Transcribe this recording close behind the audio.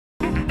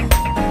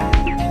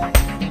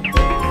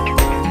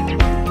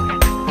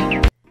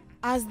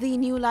As the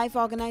New Life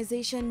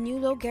organization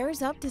Newlo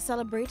gears up to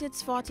celebrate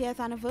its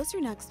 40th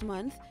anniversary next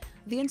month,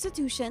 the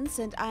institution's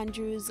St.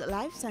 Andrew's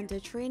Life Center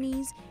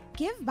trainees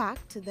give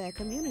back to their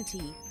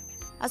community.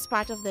 As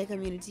part of their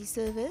community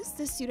service,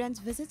 the students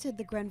visited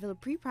the Grenville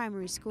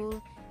Pre-Primary School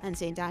and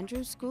St.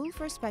 Andrew's School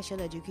for Special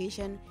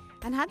Education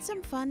and had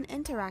some fun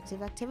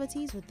interactive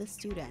activities with the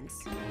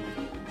students.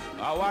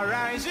 Our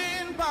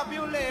rising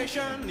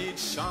population needs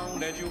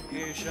sound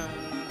education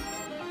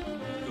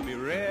to be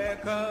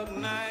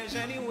recognized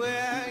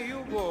anywhere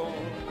you go.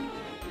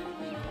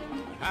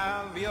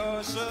 Have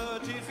your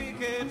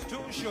certificate to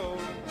show,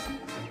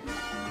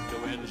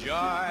 to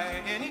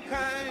enjoy any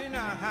kind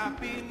of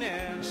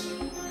happiness.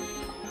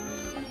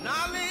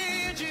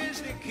 Knowledge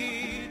is the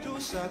key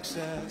to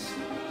success.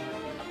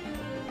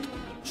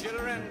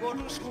 Children go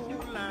to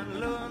school and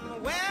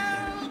learn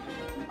well.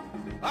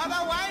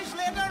 Otherwise,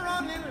 later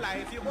on in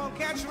life, you won't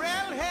catch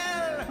real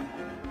hell.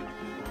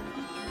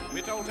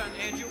 Without an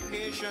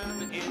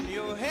education in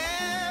your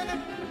head,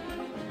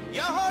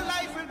 your whole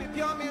life will be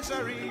pure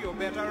misery. You're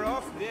better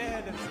off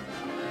dead.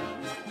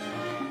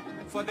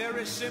 For there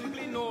is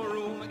simply no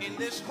room in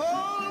this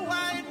whole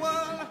wide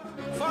world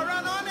for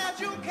an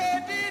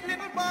uneducated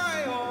little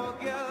boy or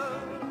girl.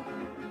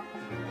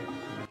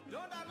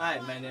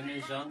 Hi, my name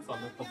is John from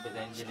the Computer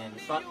Engineering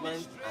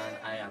Department, and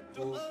I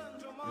approve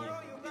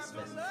this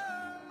message.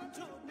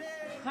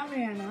 Hi,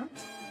 Mariana.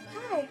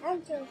 Hi,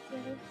 I'm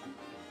Josie.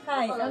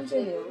 Hi, I'm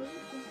Julie.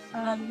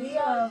 We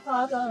are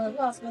part of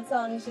the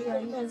Hospital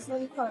Engineering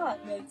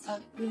Department.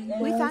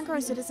 We thank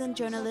our citizen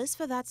journalists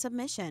for that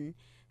submission.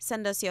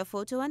 Send us your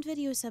photo and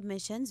video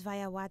submissions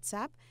via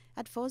WhatsApp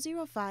at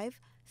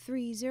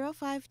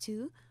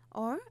 405-3052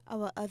 or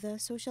our other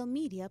social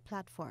media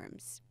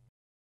platforms.